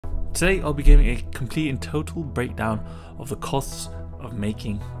Today I'll be giving a complete and total breakdown of the costs of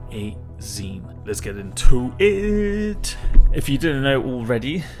making a zine. Let's get into it. If you didn't know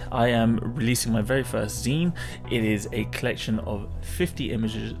already, I am releasing my very first zine. It is a collection of 50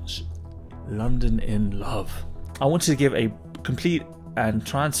 images, London in Love. I wanted to give a complete and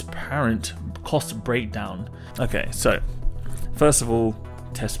transparent cost breakdown. Okay, so first of all,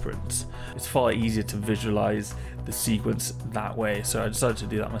 test prints. It's far easier to visualize the sequence that way, so I decided to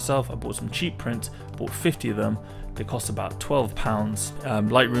do that myself. I bought some cheap prints, bought 50 of them. They cost about £12.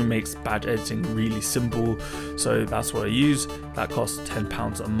 Lightroom makes badge editing really simple, so that's what I use. That costs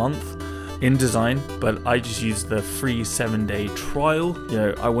 £10 a month. InDesign, but I just used the free 7-day trial.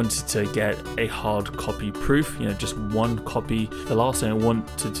 I wanted to get a hard copy proof, just one copy. The last thing I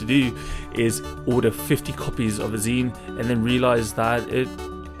wanted to do is order 50 copies of a zine and then realize that the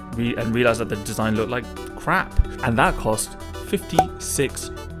design looked like crap, and that cost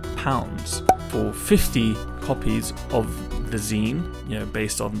 £56 for 50 copies of the zine.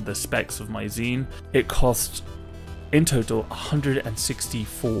 Based on the specs of my zine, it cost in total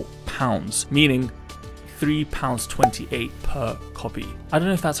 £164, meaning £3.28 per copy. I don't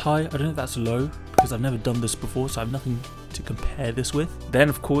know if that's high, I don't know if that's low, because I've never done this before, so I have nothing to compare this with. Then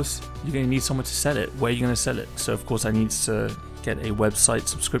of course you're going to need somewhere to sell it. Where are you going to sell it? So of course I need to get a website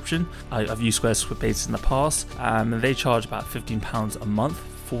subscription. I've used Squarespace in the past, and they charge about £15 a month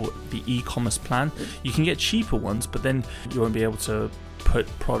for the e-commerce plan. You can get cheaper ones, but then you won't be able to put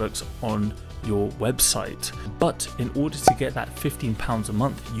products on your website. But in order to get that £15 a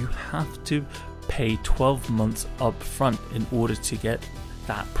month, you have to pay 12 months up front in order to get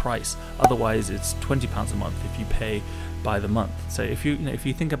that price. Otherwise it's £20 a month if you pay by the month. So if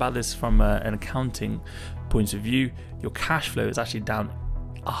you think about this from an accounting point of view, your cash flow is actually down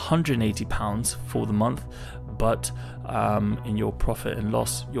 £180 for the month, but in your profit and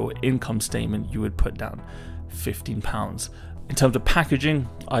loss, your income statement, you would put down £15. In terms of packaging,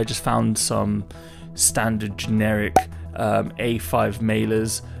 I just found some standard generic A5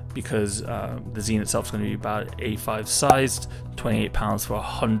 mailers, because the zine itself is going to be about A5 sized, £28 for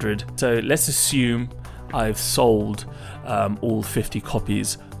 100. So let's assume I've sold all 50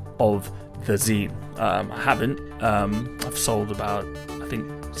 copies of the zine. I haven't. I've sold about, I think,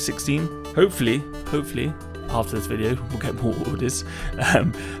 16. Hopefully after this video we'll get more orders.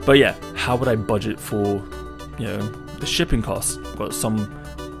 But yeah, how would I budget for the shipping costs? I've got some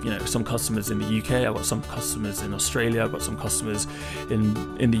customers in the UK, I've got some customers in Australia, I've got some customers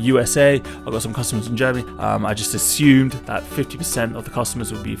in the USA, I've got some customers in Germany. I just assumed that 50% of the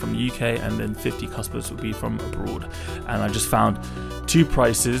customers would be from the UK and then 50 customers would be from abroad. And I just found two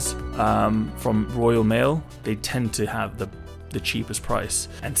prices from Royal Mail. They tend to have the cheapest price.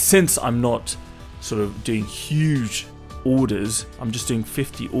 And since I'm not sort of doing huge orders, I'm just doing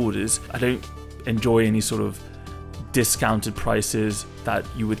 50 orders, I don't enjoy any sort of discounted prices that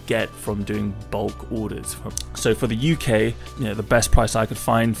you would get from doing bulk orders. So for the UK, the best price I could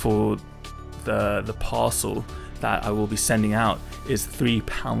find for the parcel that I will be sending out is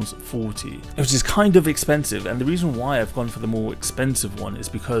 £3.40, which is kind of expensive. And the reason why I've gone for the more expensive one is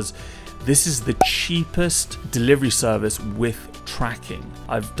because this is the cheapest delivery service with tracking.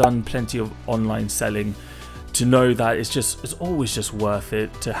 I've done plenty of online selling to know that it's always just worth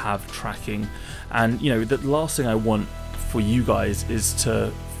it to have tracking. And the last thing I want for you guys is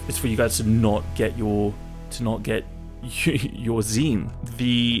for you guys to not get your zine.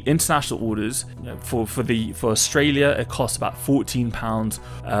 The international orders, for Australia it costs about £14,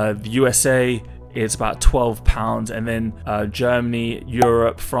 the USA it's about £12, and then Germany,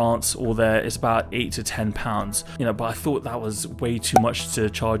 Europe, France, all there, it's about £8 to £10. But I thought that was way too much to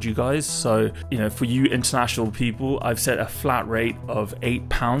charge you guys. So for you international people, I've set a flat rate of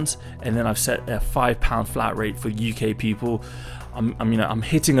 £8, and then I've set a £5 flat rate for UK people. I'm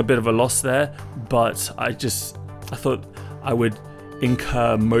hitting a bit of a loss there, but I thought I would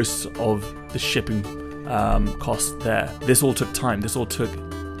incur most of the shipping cost there. This all took time. This all took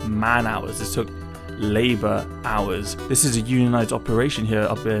man hours. This took labor hours. This is a unionized operation here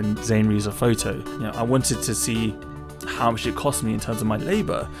up in Zain Photo. I wanted to see how much it cost me in terms of my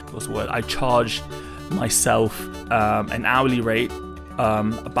labor. What's the word? I charged myself an hourly rate,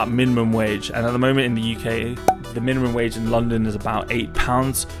 about minimum wage, and at the moment in the UK the minimum wage in London is about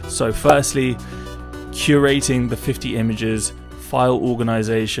 £8. So firstly, curating the 50 images, file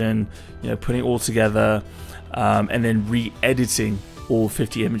organization, putting it all together, and then re-editing all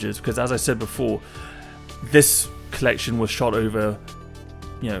 50 images, because as I said before, this collection was shot over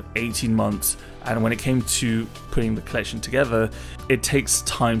 18 months, and when it came to putting the collection together, it takes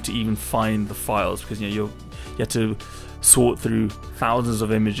time to even find the files, because you have to sort through thousands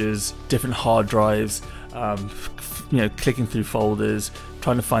of images, different hard drives, clicking through folders,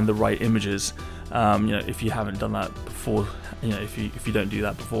 trying to find the right images. If you haven't done that before, if you don't do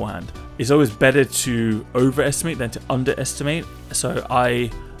that beforehand, it's always better to overestimate than to underestimate. So I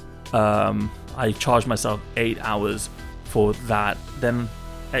charged myself 8 hours for that. Then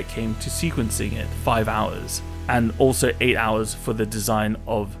it came to sequencing it, 5 hours, and also 8 hours for the design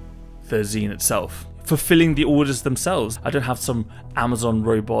of the zine itself, fulfilling the orders themselves. I don't have some Amazon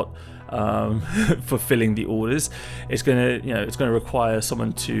robot fulfilling the orders. It's gonna require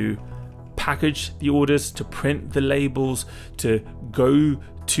someone to package the orders, to print the labels, to go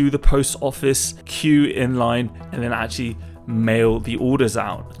to the post office, queue in line, and then actually mail the orders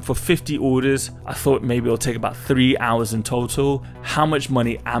out. For 50 orders, I thought maybe it'll take about 3 hours in total. How much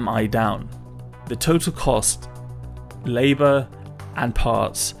money am I down? The total cost, labor and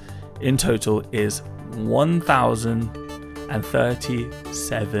parts in total, is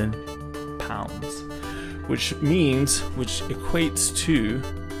 £1,037, which equates to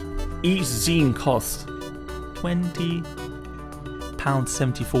each zine costs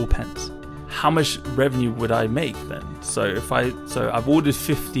 £20.74. How much revenue would I make then? So I've ordered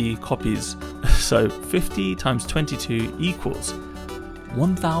 50 copies, so 50 times 22 equals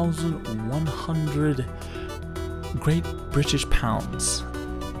 1,100 Great British pounds.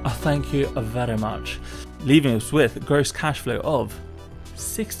 Thank you very much. Leaving us with a gross cash flow of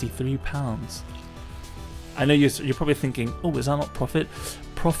 £63. I know you're probably thinking, oh, is that not profit?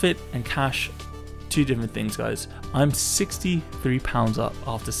 Profit and cash, two different things, guys. I'm £63 up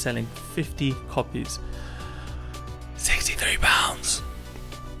after selling 50 copies. £63,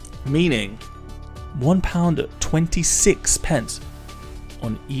 meaning £1.26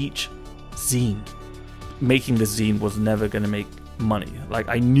 on each zine. Making the zine was never going to make money. Like,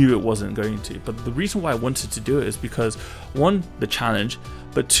 I knew it wasn't going to, but the reason why I wanted to do it is because, one, the challenge,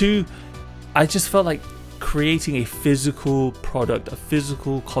 but two, I just felt like creating a physical product, a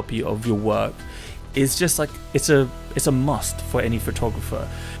physical copy of your work, is just like, it's a must for any photographer.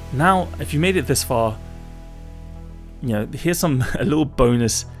 Now, if you made it this far, here's a little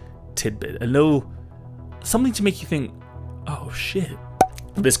bonus tidbit, something to make you think, oh shit.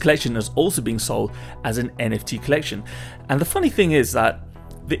 This collection is also being sold as an NFT collection, and the funny thing is that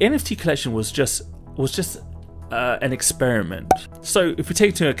the NFT collection was just an experiment. So if we take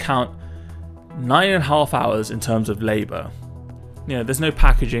into account 9.5 hours in terms of labor, there's no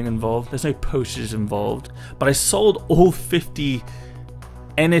packaging involved, there's no postage involved, but I sold all 50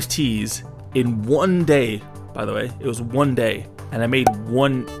 NFTs in one day. By the way, it was one day, and I made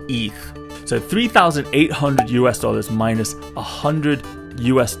 1 ETH. So $3,800 minus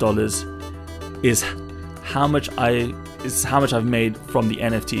 $100 is how much I've made from the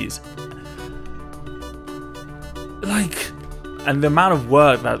NFTs. Like, and the amount of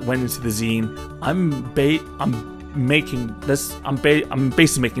work that went into the zine, I'm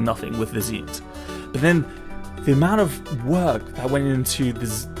basically making nothing with the zines. But then the amount of work that went into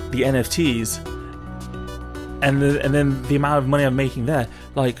the NFTs, and then the amount of money I'm making there,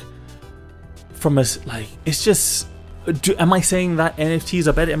 it's just. Am I saying that NFTs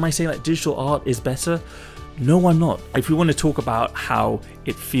are better? Am I saying that digital art is better? No, I'm not. If we want to talk about how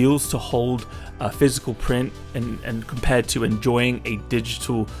it feels to hold a physical print and compared to enjoying a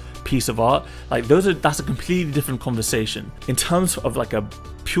digital piece of art, that's a completely different conversation. In terms of like a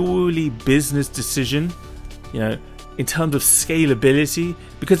purely business decision, in terms of scalability,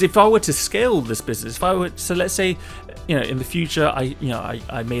 because if I were to scale this business, so let's say, in the future, I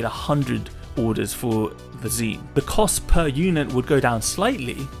made 100 orders for the zine, the cost per unit would go down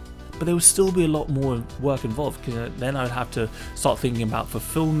slightly, but there would still be a lot more work involved, because then I would have to start thinking about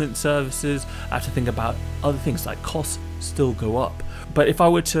fulfillment services. I have to think about other things, like costs still go up. But if I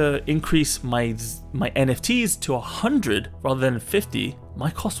were to increase my NFTs to 100 rather than 50, my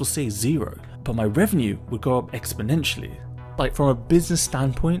cost will stay 0, but my revenue would go up exponentially. Like, from a business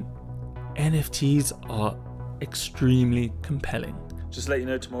standpoint, NFTs are extremely compelling. Just to let you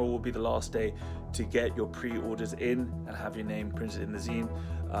know, tomorrow will be the last day to get your pre-orders in and have your name printed in the zine.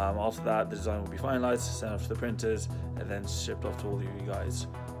 After that, the design will be finalized, sent off to the printers, and then shipped off to all of you guys.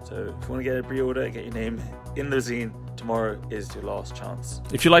 So if you want to get a pre-order, get your name in the zine, tomorrow is your last chance.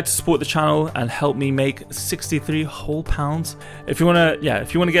 If you'd like to support the channel and help me make 63 whole pounds, if you want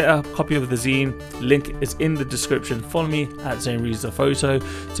to get a copy of the zine, link is in the description. Follow me at Zain Reads a Photo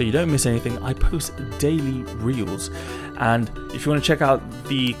so you don't miss anything. I post daily reels. And if you want to check out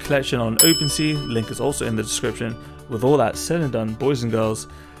the collection on OpenSea, link is also in the description. With all that said and done, boys and girls,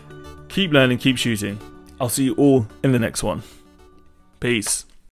 keep learning, keep shooting. I'll see you all in the next one. Peace.